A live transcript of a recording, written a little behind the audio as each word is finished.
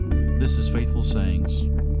This is Faithful Sayings,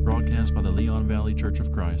 broadcast by the Leon Valley Church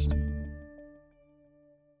of Christ.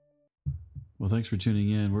 Well, thanks for tuning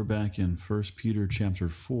in. We're back in 1 Peter chapter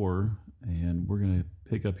 4, and we're going to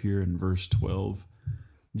pick up here in verse 12.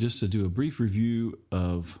 Just to do a brief review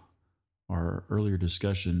of our earlier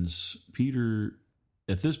discussions, Peter,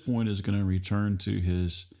 at this point, is going to return to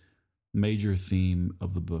his major theme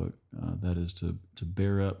of the book. That is to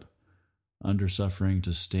bear up under suffering,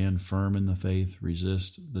 to stand firm in the faith,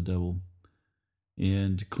 resist the devil,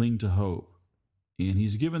 and cling to hope. And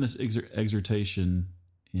he's given this exhortation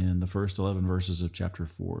in the first 11 verses of chapter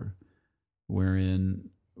 4, wherein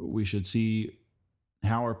we should see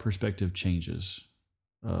how our perspective changes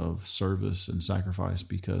of service and sacrifice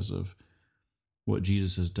because of what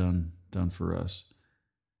Jesus has done for us.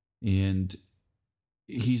 And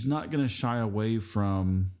he's not going to shy away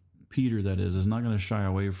from, Peter that is not going to shy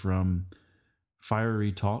away from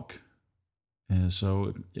fiery talk. And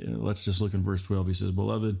so let's just look in verse 12. He says,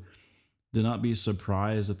 "Beloved, do not be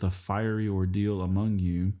surprised at the fiery ordeal among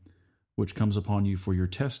you, which comes upon you for your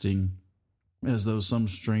testing, as though some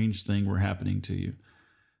strange thing were happening to you."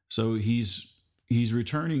 So he's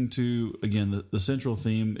returning to, again, the central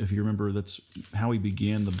theme. If you remember, that's how he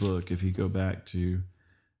began the book. If you go back to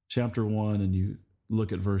chapter 1 and you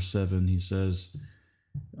look at verse 7, he says,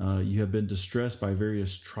 "You have been distressed by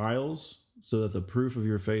various trials, so that the proof of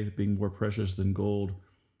your faith, being more precious than gold,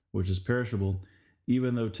 which is perishable,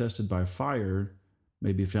 even though tested by fire,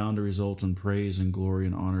 may be found to result in praise and glory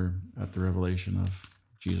and honor at the revelation of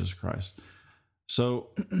Jesus Christ." So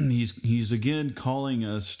he's again calling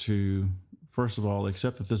us to, first of all,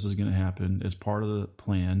 accept that this is going to happen. It's part of the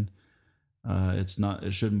plan. It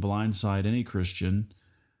shouldn't blindside any Christian,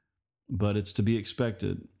 but it's to be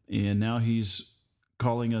expected. And now he's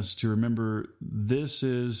calling us to remember this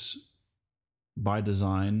is by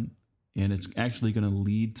design, and it's actually going to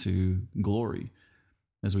lead to glory,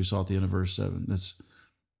 as we saw at the end of verse 7.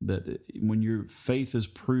 That when your faith is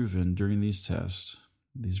proven during these tests,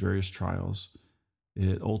 these various trials,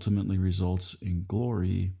 it ultimately results in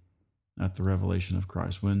glory at the revelation of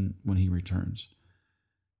Christ when he returns.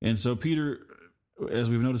 And so Peter, as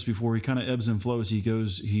we've noticed before, he kind of ebbs and flows.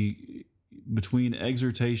 He between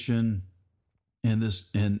exhortation and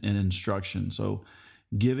instruction. So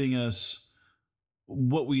giving us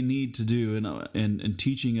what we need to do and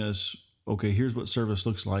teaching us, okay, here's what service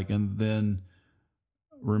looks like, and then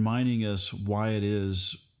reminding us why it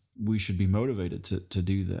is we should be motivated to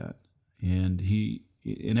do that. And he,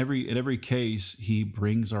 in every case, he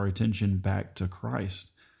brings our attention back to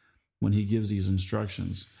Christ when he gives these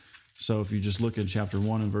instructions. So if you just look at chapter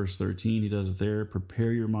 1 and verse 13, he does it there.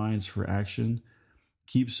 "Prepare your minds for action.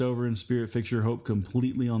 Keep sober in spirit. Fix your hope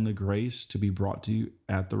completely on the grace to be brought to you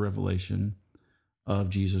at the revelation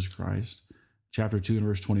of Jesus Christ." Chapter 2 and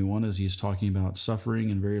verse 21, as he's talking about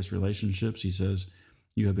suffering in various relationships, he says,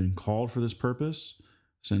 "You have been called for this purpose,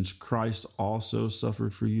 since Christ also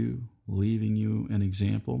suffered for you, leaving you an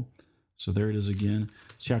example." So there it is again.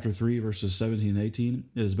 Chapter 3, verses 17 and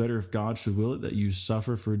 18, "It is better if God should will it that you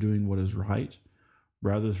suffer for doing what is right,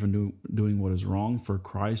 rather than doing what is wrong. For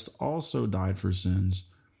Christ also died for sins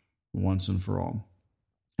once and for all."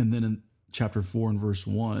 And then in chapter 4 and verse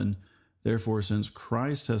 1, "Therefore, since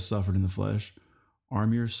Christ has suffered in the flesh,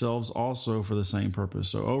 arm yourselves also for the same purpose."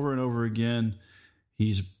 So over and over again,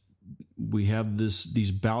 we have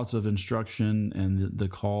these bouts of instruction and the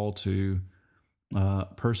call to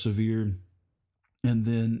persevere. And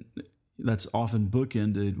then that's often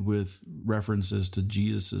bookended with references to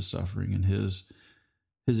Jesus' suffering and his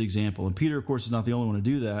example. And Peter, of course, is not the only one to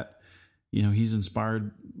do that. He's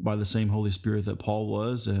inspired by the same Holy Spirit that Paul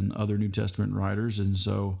was and other New Testament writers. And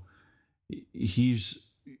so he's,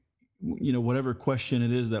 whatever question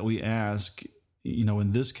it is that we ask,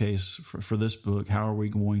 in this case, for this book, how are we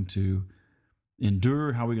going to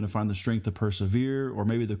endure? How are we going to find the strength to persevere? Or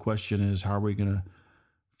maybe the question is, how are we going to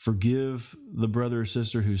forgive the brother or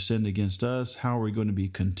sister who sinned against us? How are we going to be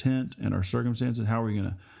content in our circumstances? How are we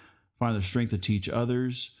going to find the strength to teach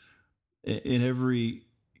others? In every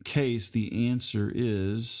case, the answer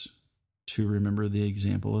is to remember the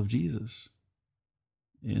example of Jesus.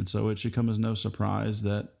 And so it should come as no surprise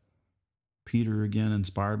that Peter, again,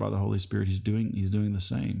 inspired by the Holy Spirit, he's doing the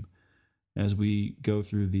same. As we go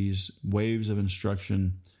through these waves of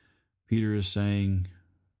instruction, Peter is saying,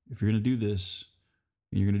 if you're going to do this,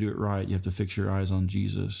 and you're going to do it right, you have to fix your eyes on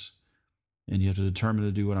Jesus, and you have to determine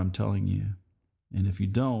to do what I'm telling you. And if you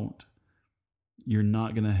don't, you're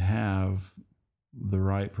not going to have the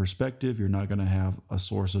right perspective. You're not going to have a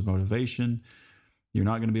source of motivation. You're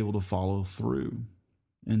not going to be able to follow through.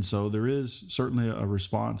 And so there is certainly a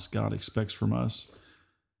response God expects from us.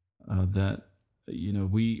 that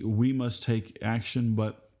we must take action,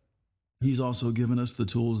 but he's also given us the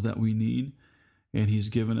tools that we need, and he's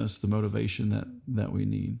given us the motivation that we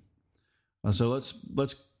need. So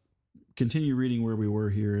let's continue reading where we were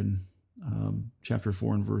here in chapter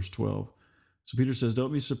 4 and verse 12. So Peter says,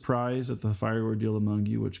 "Don't be surprised at the fiery ordeal among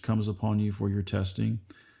you, which comes upon you for your testing,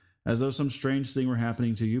 as though some strange thing were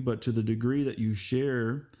happening to you, but to the degree that you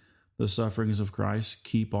share the sufferings of Christ,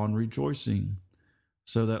 keep on rejoicing,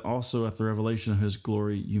 so that also at the revelation of his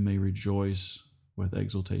glory you may rejoice with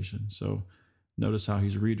exultation." So notice how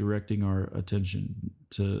he's redirecting our attention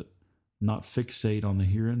to not fixate on the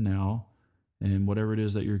here and now and whatever it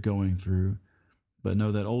is that you're going through, but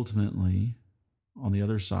know that ultimately on the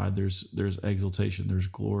other side there's exultation, there's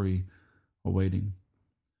glory awaiting.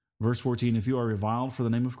 Verse 14, "If you are reviled for the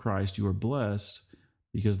name of Christ, you are blessed,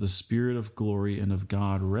 because the Spirit of glory and of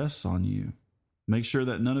God rests on you. Make sure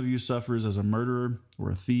that none of you suffers as a murderer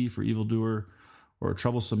or a thief or evildoer or a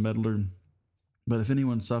troublesome meddler. But if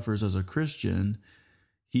anyone suffers as a Christian,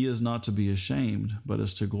 he is not to be ashamed, but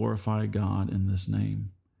is to glorify God in this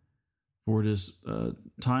name. For it is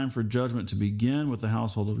time for judgment to begin with the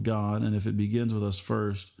household of God, and if it begins with us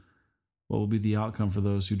first, what will be the outcome for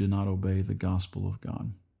those who did not obey the gospel of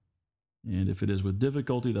God? And if it is with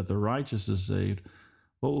difficulty that the righteous is saved,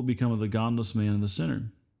 what will become of the godless man and the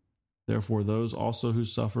sinner? Therefore, those also who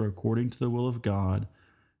suffer according to the will of God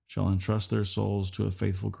shall entrust their souls to a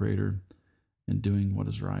faithful Creator in doing what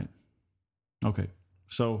is right." Okay,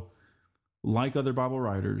 so like other Bible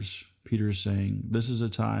writers, Peter is saying this is a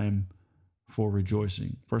time for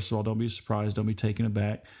rejoicing. First of all, don't be surprised. Don't be taken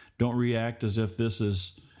aback. Don't react as if this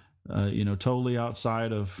is, totally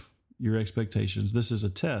outside of your expectations. This is a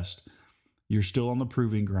test. You're still on the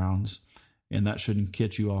proving grounds, and that shouldn't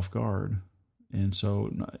catch you off guard. And so,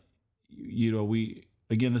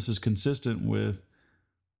 this is consistent with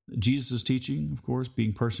Jesus' teaching, of course,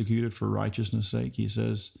 being persecuted for righteousness' sake. He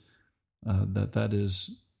says that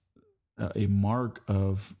is a mark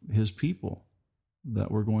of his people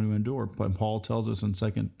that we're going to endure. But Paul tells us in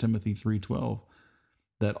 2 Timothy 3:12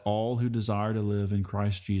 that all who desire to live in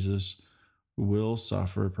Christ Jesus will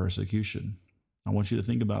suffer persecution. I want you to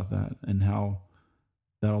think about that and how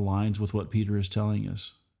that aligns with what Peter is telling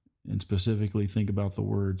us. And specifically think about the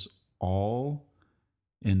words all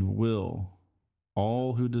and will.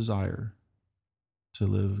 All who desire to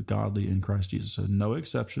live godly in Christ Jesus. So no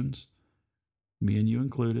exceptions, me and you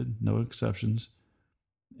included, no exceptions,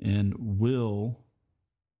 and will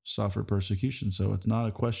suffer persecution. So it's not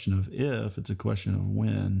a question of if, it's a question of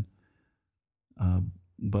when.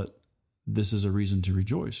 But this is a reason to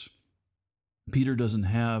rejoice. Peter doesn't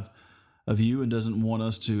have a view and doesn't want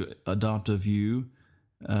us to adopt a view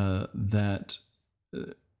that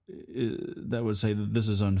would say that this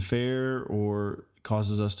is unfair or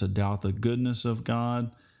causes us to doubt the goodness of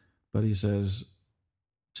God. But he says,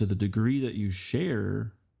 to the degree that you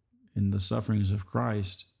share in the sufferings of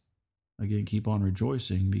Christ, again, keep on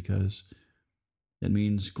rejoicing, because it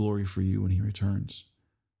means glory for you when he returns.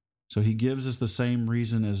 So he gives us the same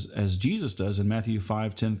reason as Jesus does in Matthew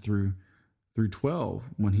 5:10 through 12,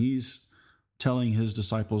 when he's telling his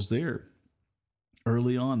disciples there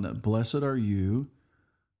early on that blessed are you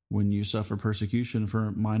when you suffer persecution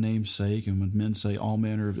for my name's sake, and when men say all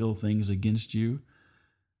manner of ill things against you.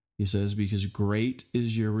 He says, because great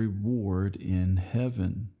is your reward in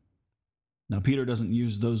heaven. Now, Peter doesn't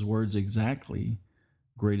use those words exactly,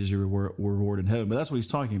 great is your reward in heaven, but that's what he's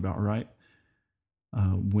talking about, right?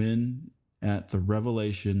 When at the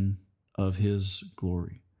revelation of his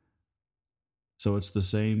glory. So it's the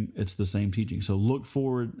same teaching. So look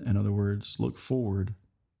forward, in other words, look forward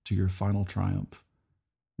to your final triumph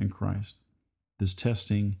in Christ. This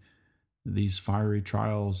testing, these fiery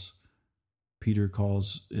trials, Peter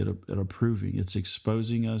calls it a proving. It's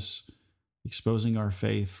exposing us, exposing our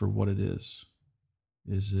faith for what it is.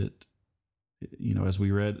 Is it, as we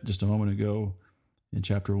read just a moment ago in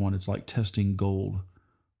chapter 1, it's like testing gold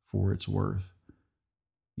for its worth.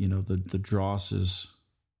 The dross is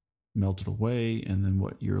melted away, and then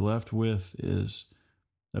what you're left with is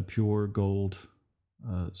a pure gold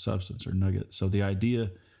substance or nugget. So the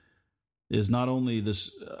idea is not only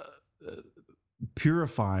this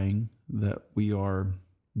purifying, that we are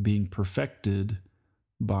being perfected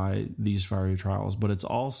by these fiery trials, but it's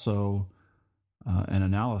also an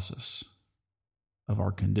analysis of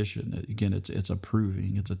our condition. Again, it's a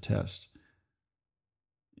proving, it's a test.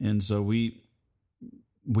 And so we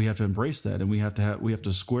have to embrace that, and we have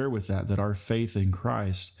to square with that our faith in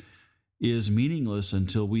Christ is meaningless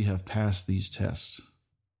until we have passed these tests.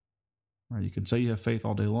 Right? You can say you have faith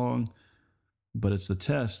all day long, but it's the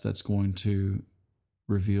test that's going to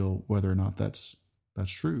reveal whether or not that's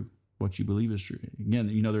true, what you believe is true. Again,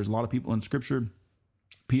 there's a lot of people in Scripture.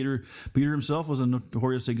 Peter himself was a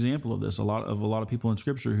notorious example of this. A lot of people in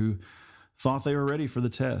Scripture who thought they were ready for the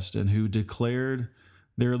test and who declared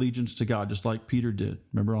their allegiance to God, just like Peter did.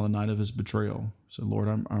 Remember on the night of his betrayal, said, "Lord,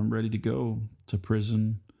 I'm ready to go to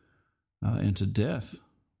prison and to death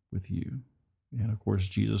with you." And of course,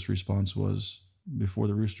 Jesus' response was, "Before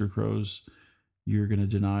the rooster crows, you're going to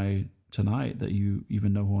deny tonight that you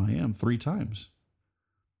even know who I am 3 times."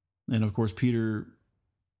 And of course, Peter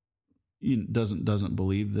doesn't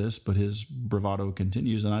believe this, but his bravado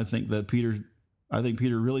continues. And I think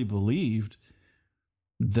Peter really believed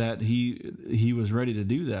that he was ready to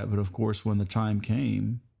do that. But of course, when the time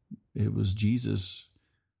came, it was Jesus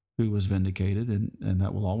who was vindicated, and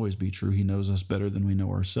that will always be true. He knows us better than we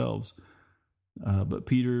know ourselves. But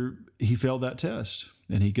Peter, he failed that test,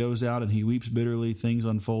 and he goes out and he weeps bitterly. Things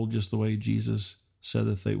unfold just the way Jesus said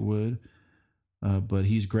that they would. But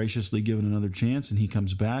he's graciously given another chance, and he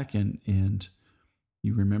comes back, and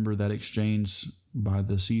you remember that exchange by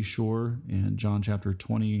the seashore in John chapter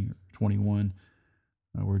 20, 21,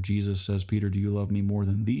 where Jesus says, "Peter, do you love me more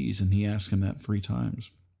than these?" And he asks him that 3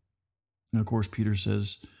 times. And of course, Peter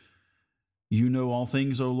says, "You know all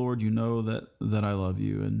things, O Lord. You know that I love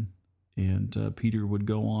you." And Peter would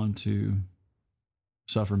go on to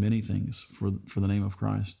suffer many things for the name of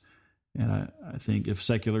Christ. And I think if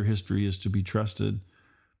secular history is to be trusted,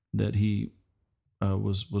 that he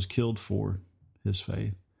was killed for his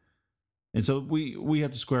faith. And so we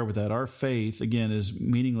have to square with that. Our faith, again, is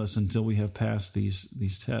meaningless until we have passed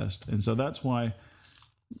these tests. And so that's why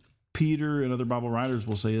Peter and other Bible writers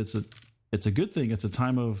will say it's a good thing. It's a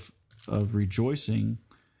time of rejoicing,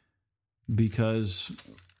 because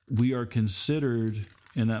we are considered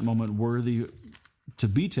in that moment worthy to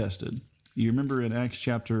be tested. You remember in Acts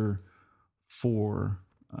chapter 4,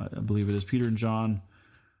 I believe it is, Peter and John,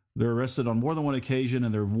 they're arrested on more than one occasion,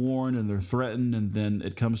 and they're warned and they're threatened, and then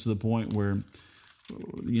it comes to the point where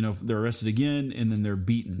they're arrested again, and then they're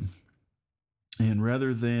beaten. And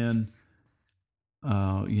rather than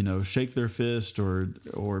shake their fist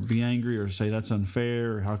or be angry or say that's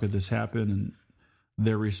unfair, or how could this happen, and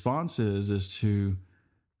their response is to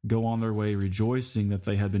go on their way rejoicing that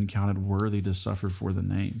they had been counted worthy to suffer for the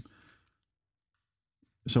name.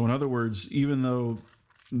 So in other words, even though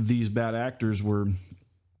these bad actors were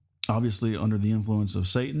obviously under the influence of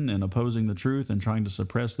Satan and opposing the truth and trying to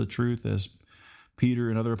suppress the truth, as Peter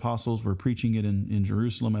and other apostles were preaching it in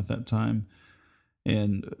Jerusalem at that time,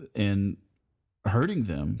 and hurting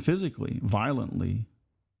them physically, violently,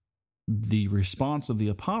 the response of the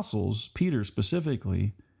apostles, Peter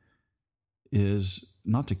specifically, is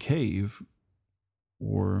not to cave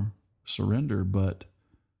or surrender, but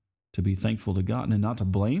to be thankful to God, and not to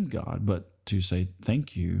blame God, but to say,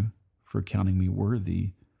 "Thank you for counting me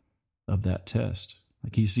worthy of that test."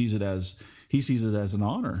 Like he sees it as an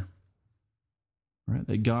honor, right?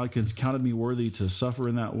 That God counted me worthy to suffer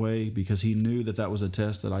in that way, because he knew that was a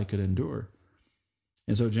test that I could endure.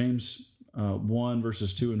 And so James 1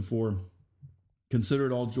 verses 2 and 4, "Consider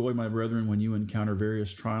it all joy, my brethren, when you encounter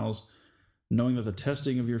various trials, knowing that the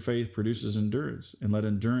testing of your faith produces endurance, and let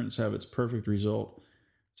endurance have its perfect result,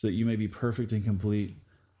 so that you may be perfect and complete,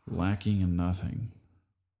 lacking in nothing."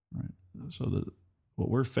 Right. So what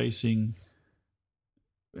we're facing,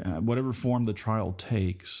 whatever form the trial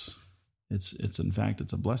takes, it's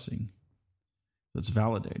a blessing. That's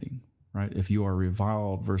validating, right? If you are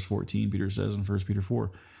reviled, verse 14, Peter says in 1 Peter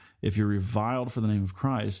 4, if you're reviled for the name of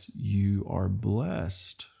Christ, you are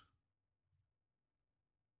blessed.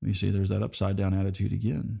 You see, there's that upside down attitude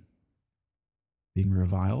again. Being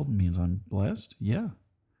reviled means I'm blessed? Yeah.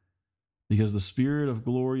 Because the Spirit of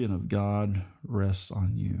glory and of God rests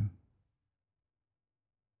on you.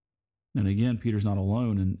 And again, Peter's not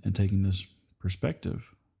alone in taking this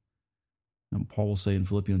perspective. And Paul will say in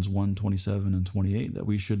Philippians 1, 27 and 28 that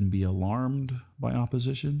we shouldn't be alarmed by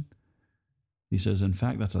opposition. He says, in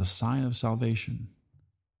fact, that's a sign of salvation.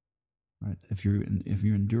 Right? If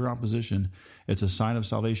you endure opposition, it's a sign of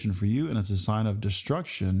salvation for you, and it's a sign of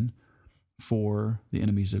destruction for the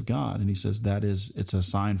enemies of God. And he says it's a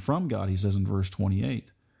sign from God, he says in verse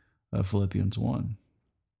 28 of Philippians 1.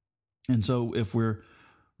 And so if we're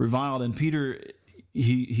reviled, and Peter,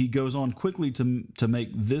 he goes on quickly to make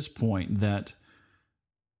this point, that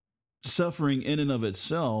suffering in and of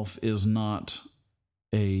itself is not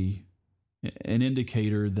an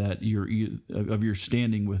indicator that you're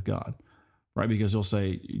standing with God, right? Because he'll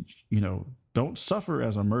say, don't suffer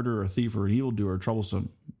as a murderer, a thief, or an evildoer, a troublesome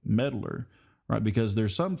meddler, right? Because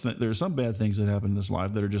there's some bad things that happen in this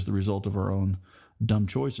life that are just the result of our own dumb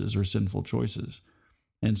choices or sinful choices.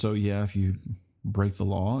 And so, yeah, if you break the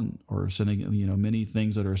law or sinning, many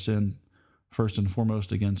things that are sin first and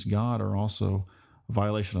foremost against God are also a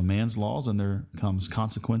violation of man's laws, and there comes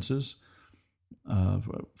consequences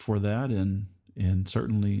for that, and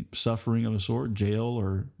certainly suffering of a sort, jail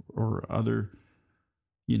or other,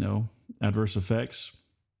 adverse effects.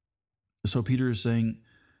 So Peter is saying,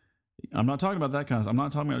 I'm not talking about that kind of, I'm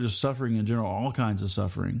not talking about just suffering in general, all kinds of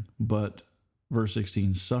suffering, but verse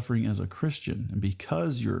 16, suffering as a Christian. And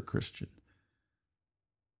because you're a Christian,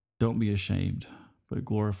 don't be ashamed, but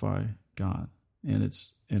glorify God. And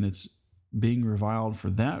it's being reviled for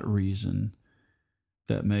that reason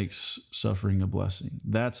that makes suffering a blessing.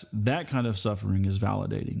 That kind of suffering is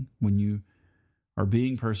validating when you are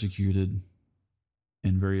being persecuted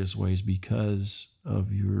in various ways because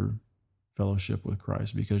of your fellowship with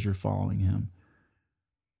Christ, because you're following him.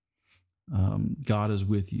 God is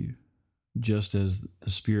with you, just as the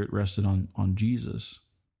Spirit rested on Jesus,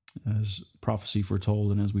 as prophecy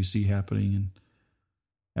foretold, and as we see happening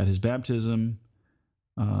at his baptism.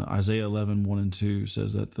 Isaiah 11, 1 and 2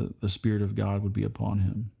 says that the Spirit of God would be upon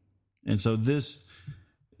him. And so this,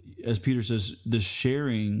 as Peter says, this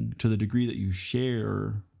sharing, to the degree that you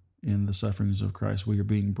share in the sufferings of Christ, where you're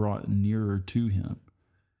being brought nearer to him,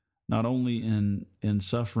 not only in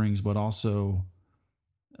sufferings, but also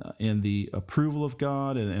in the approval of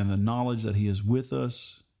God and the knowledge that he is with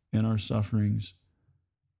us in our sufferings,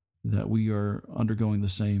 that we are undergoing the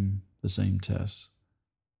same tests.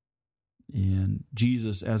 And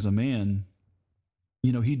Jesus, as a man,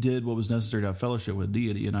 he did what was necessary to have fellowship with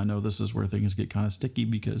deity. And I know this is where things get kind of sticky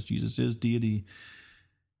because Jesus is deity.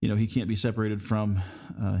 He can't be separated from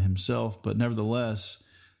himself. But nevertheless,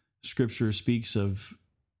 Scripture speaks of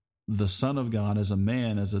the Son of God as a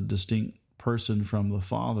man, as a distinct person from the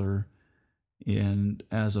Father. And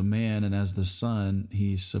as a man and as the Son,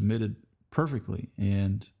 he submitted perfectly.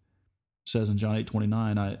 And says in John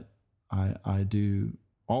 8:29, I do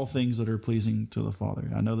all things that are pleasing to the Father.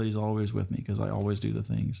 I know that he's always with me because I always do the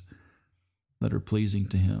things that are pleasing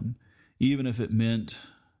to him, even if it meant,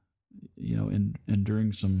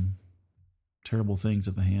 enduring some terrible things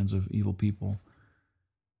at the hands of evil people.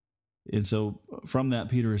 And so from that,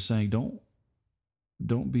 Peter is saying,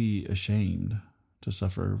 don't be ashamed to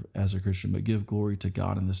suffer as a Christian, but give glory to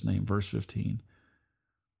God in this name. Verse 15.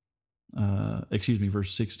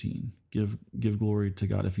 Verse 16. Give glory to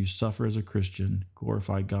God. If you suffer as a Christian,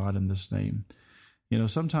 glorify God in this name.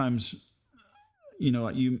 Sometimes,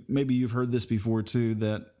 you've heard this before too,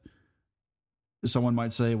 that someone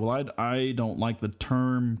might say, well, I don't like the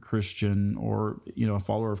term Christian, or, a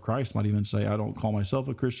follower of Christ might even say, I don't call myself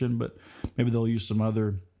a Christian, but maybe they'll use some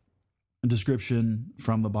other description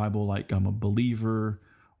from the Bible, like I'm a believer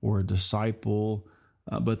or a disciple,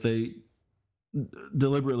 but they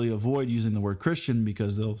deliberately avoid using the word Christian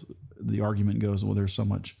because the argument goes, well, there's so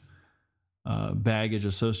much baggage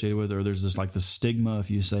associated with it, or there's this stigma. If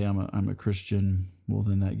you say I'm a Christian, well,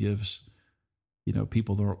 then that gives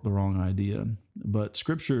people the wrong idea. But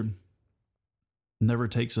Scripture never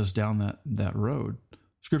takes us down that road.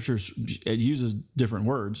 Scripture, it uses different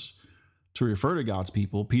words to refer to God's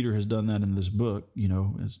people. Peter has done that in this book,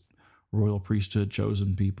 as royal priesthood,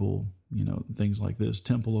 chosen people, things like this,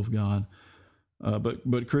 temple of God.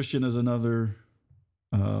 But Christian is another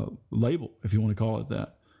label, if you want to call it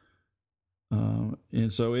that.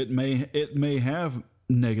 And so it may have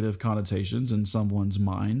negative connotations in someone's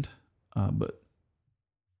mind, but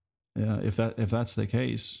if that's the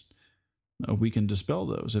case, we can dispel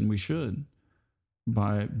those, and we should,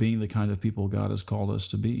 by being the kind of people God has called us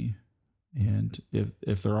to be. And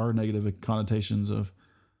if there are negative connotations of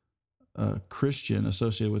Christian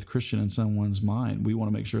associated with Christian in someone's mind, we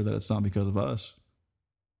want to make sure that it's not because of us.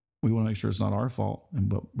 We want to make sure it's not our fault,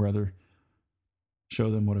 but rather show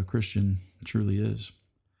them what a Christian truly is.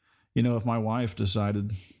 If my wife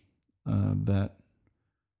decided that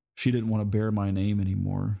she didn't want to bear my name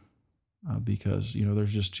anymore because,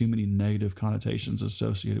 there's just too many negative connotations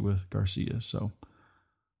associated with Garcia. So,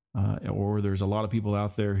 or there's a lot of people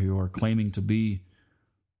out there who are claiming to be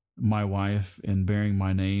my wife and bearing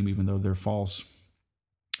my name, even though they're false.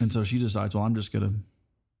 And so she decides, well, I'm just going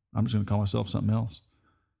to call myself something else.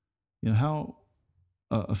 How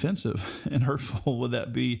offensive and hurtful would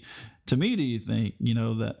that be to me? Do you think,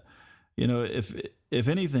 that, if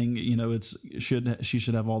anything, she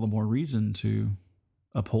should have all the more reason to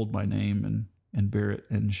uphold my name and bear it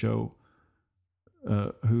and show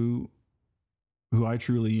who I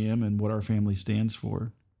truly am and what our family stands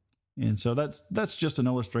for. And so that's just an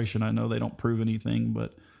illustration. I know they don't prove anything,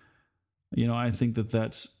 but I think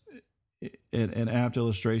that's an apt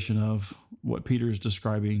illustration of what Peter is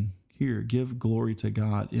describing here. Give glory to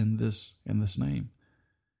God in this name.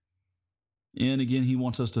 And again, he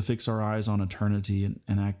wants us to fix our eyes on eternity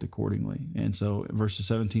and act accordingly. And so verses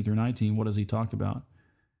 17 through 19, what does he talk about?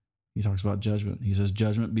 He talks about judgment. He says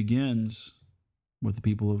judgment begins with the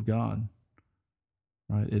people of God.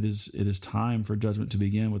 Right? It is time for judgment to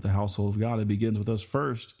begin with the household of God. It begins with us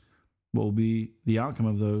first. What will be the outcome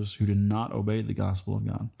of those who do not obey the gospel of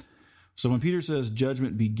God? So when Peter says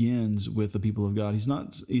judgment begins with the people of God, he's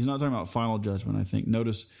not talking about final judgment, I think.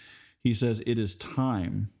 Notice he says it is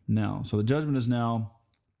time now. So the judgment is now.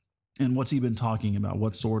 And what's he been talking about?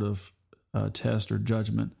 What sort of test or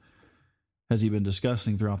judgment has he been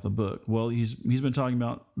discussing throughout the book? Well, he's been talking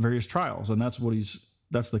about various trials, and that's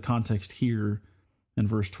the context here in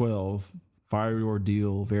verse 12. Fiery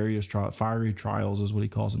ordeal, various fiery trials is what he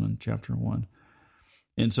calls them in chapter 1.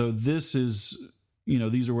 And so this is,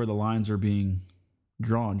 these are where the lines are being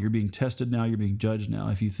drawn. You're being tested now. You're being judged now.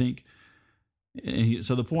 If you think,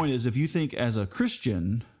 so the point is, if you think as a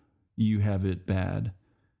Christian you have it bad,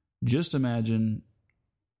 just imagine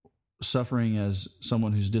suffering as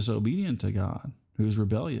someone who's disobedient to God, who's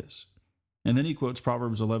rebellious. And then he quotes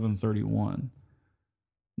Proverbs 11:31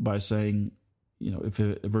 by saying,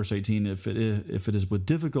 verse 18, if it is with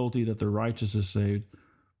difficulty that the righteous is saved,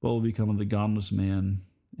 what will become of the godless man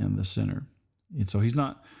and the sinner? And so he's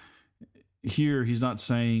not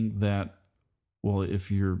saying that, well, if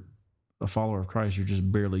you're a follower of Christ, you're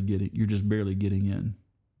just barely getting in.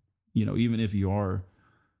 Even if you are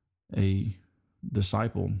a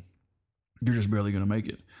disciple, you're just barely going to make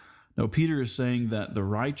it. No, Peter is saying that the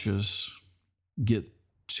righteous get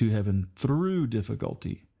to heaven through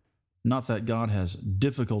difficulty, not that God has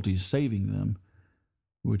difficulty saving them,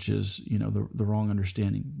 which is, the wrong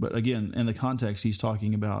understanding. But again, in the context, he's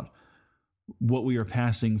talking about what we are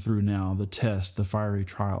passing through now, the test, the fiery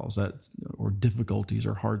trials, or difficulties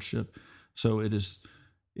or hardship. So it is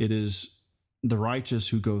the righteous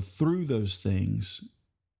who go through those things,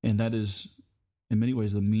 and that is in many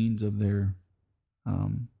ways the means of their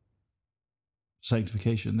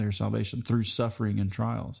sanctification, their salvation, through suffering and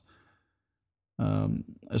trials.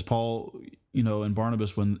 As Paul, and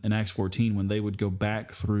Barnabas, when in Acts 14, when they would go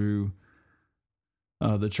back through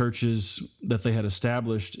the churches that they had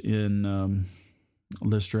established in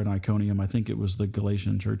Lystra and Iconium, I think it was the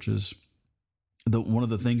Galatian churches. One of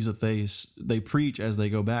the things that they preach as they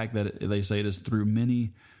go back, that they say it is through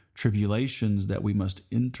many tribulations that we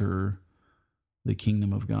must enter the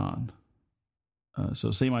kingdom of God. So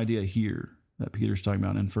same idea here that Peter's talking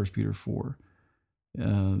about in 1 Peter 4.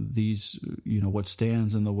 What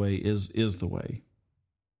stands in the way is the way.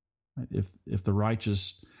 Right? If the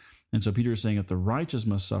righteous, and so Peter is saying if the righteous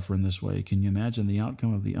must suffer in this way, can you imagine the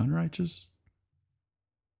outcome of the unrighteous?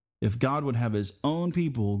 If God would have his own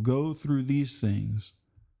people go through these things,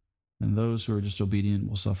 then those who are disobedient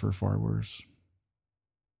will suffer far worse.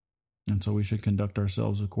 And so we should conduct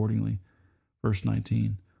ourselves accordingly. Verse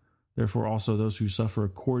 19, therefore also those who suffer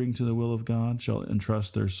according to the will of God shall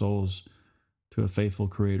entrust their souls to a faithful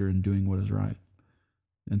Creator in doing what is right.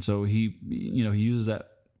 And so he uses that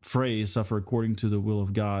phrase, suffer according to the will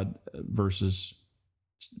of God, versus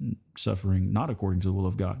suffering not according to the will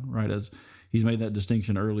of God, right? As he's made that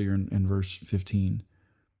distinction earlier in verse 15.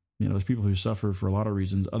 There's people who suffer for a lot of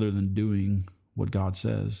reasons other than doing what God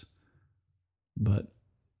says. But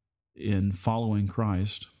in following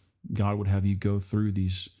Christ, God would have you go through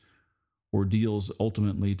these ordeals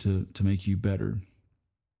ultimately to make you better.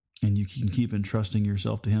 And you can keep entrusting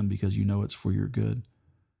yourself to him because you know it's for your good.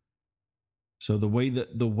 So the way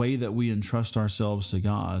that we entrust ourselves to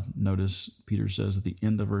God, notice Peter says at the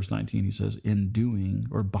end of verse 19, he says, in doing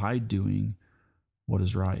or by doing what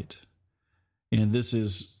is right. And this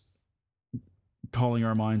is calling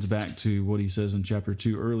our minds back to what he says in chapter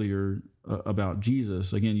 2 earlier about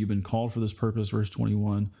Jesus. Again, you've been called for this purpose, verse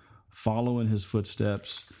 21, follow in his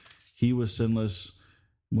footsteps. He was sinless.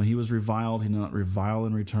 When he was reviled, he did not revile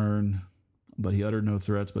in return, but he uttered no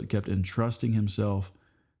threats, but kept entrusting himself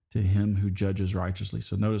to him who judges righteously.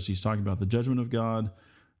 So notice he's talking about the judgment of God.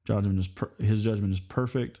 His judgment is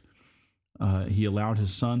perfect. He allowed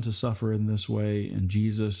his son to suffer in this way, and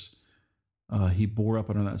Jesus, he bore up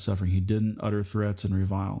under that suffering. He didn't utter threats and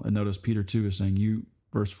revile. And notice Peter 2 is saying,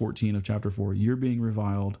 verse 14 of chapter 4, you're being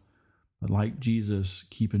reviled, but like Jesus,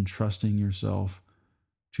 keep entrusting yourself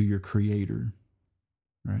to your Creator.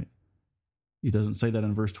 Right? He doesn't say that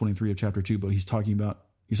in verse 23 of chapter 2, but he's talking about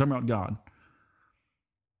God.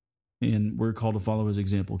 And we're called to follow his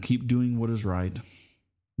example. Keep doing what is right.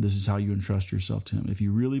 This is how you entrust yourself to him. If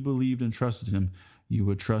you really believed and trusted him, you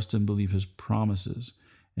would trust and believe his promises,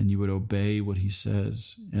 and you would obey what he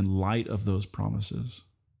says in light of those promises.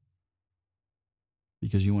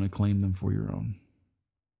 because you want to claim them for your own.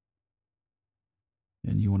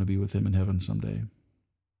 And you want to be with him in heaven someday.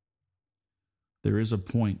 There is a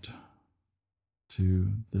point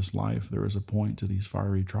to this life. There is a point to these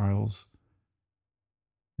fiery trials.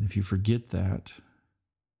 And if you forget that,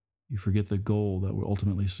 you forget the goal that we're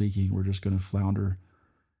ultimately seeking, we're just going to flounder.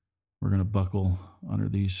 We're going to buckle under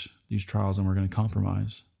these trials, and we're going to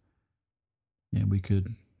compromise. And we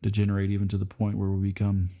could degenerate even to the point where we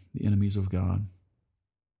become the enemies of God.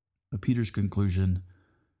 But Peter's conclusion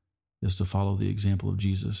is to follow the example of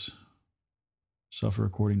Jesus, suffer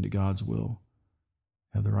according to God's will,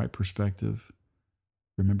 have the right perspective,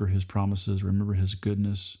 remember his promises, remember his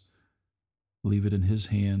goodness, leave it in his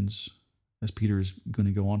hands. As Peter is going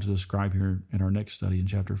to go on to describe here in our next study in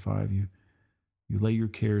chapter 5, you lay your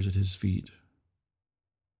cares at his feet.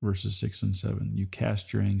 Verses 6 and 7. You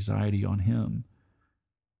cast your anxiety on him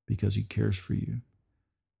because he cares for you.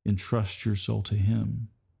 Entrust your soul to him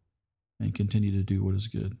and continue to do what is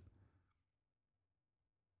good.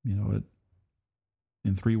 You know,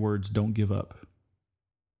 in 3 words, don't give up.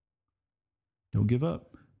 Don't give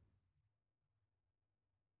up.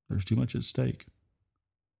 There's too much at stake.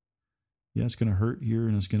 Yeah, it's going to hurt here,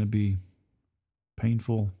 and it's going to be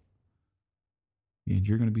painful, and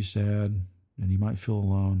you're going to be sad, and you might feel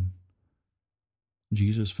alone.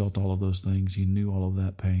 Jesus felt all of those things. He knew all of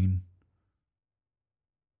that pain,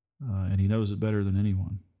 and he knows it better than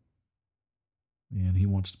anyone. And he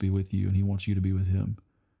wants to be with you, and he wants you to be with him.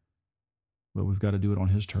 But we've got to do it on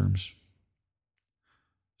his terms.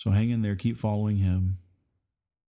 So hang in there, keep following him,